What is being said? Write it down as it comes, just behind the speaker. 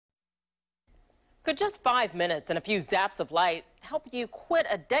Could just 5 minutes and a few zaps of light help you quit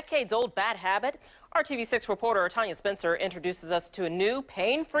a decades-old bad habit? Our TV6 reporter Tanya Spencer introduces us to a new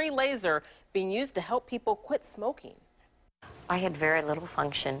pain-free laser being used to help people quit smoking. I had very little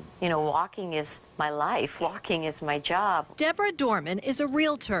function. You know, walking is my life. Walking is my job. Deborah Dorman is a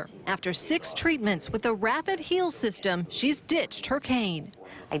realtor. After 6 treatments with the Rapid Heal system, she's ditched her cane.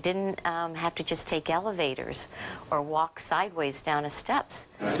 I didn't have to just take elevators or walk sideways down the steps.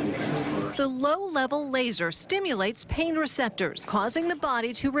 The low-level laser stimulates pain receptors, causing the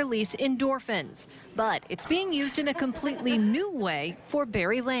body to release endorphins. But it's being used in a completely new way for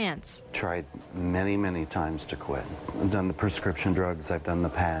Barry Lance. Tried many, many times to quit. I've done the prescription drugs, I've done the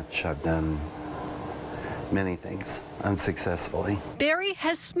patch, I've done many things unsuccessfully. Barry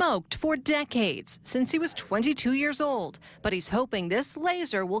has smoked for decades, since he was 22 years old, but he's hoping this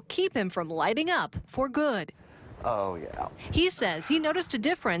laser will keep him from lighting up for good. Oh, yeah. He says he noticed a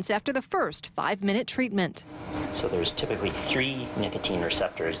difference after the first 5-minute treatment. So there's typically 3 nicotine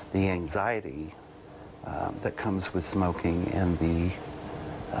receptors. The anxiety that comes with smoking and the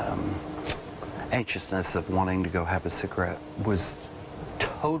anxiousness of wanting to go have a cigarette was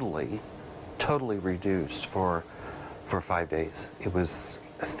totally reduced for 5 days. It was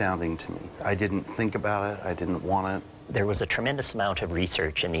astounding to me. I didn't think about it. I didn't want it. There was a tremendous amount of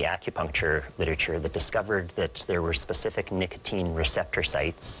research in the acupuncture literature that discovered that there were specific nicotine receptor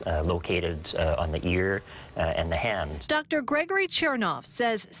sites located on the ear and the hand. Dr. Gregory Chernoff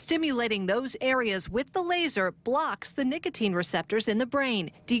says stimulating those areas with the laser blocks the nicotine receptors in the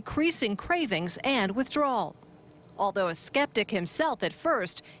brain, decreasing cravings and withdrawal. Although a skeptic himself at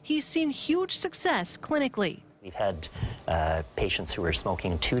first, he's seen huge success clinically. We've had patients who are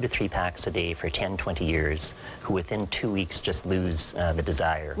smoking 2 to 3 packs a day for 10, 20 years, who within 2 weeks just lose the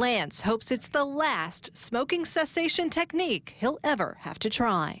desire. Lance hopes it's the last smoking cessation technique he'll ever have to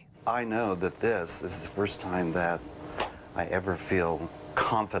try. I know that this is the first time that I ever feel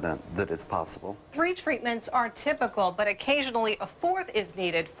confident that it's possible. 3 treatments are typical, but occasionally a 4th is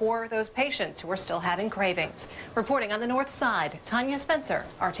needed for those patients who are still having cravings. Reporting on the North Side, Tanya Spencer,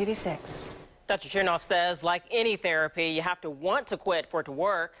 RTV6. Dr. Chernoff says, like any therapy, you have to want to quit for it to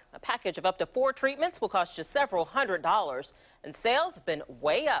work. A package of up to 4 treatments will cost you several $100s, and sales have been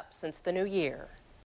way up since the new year.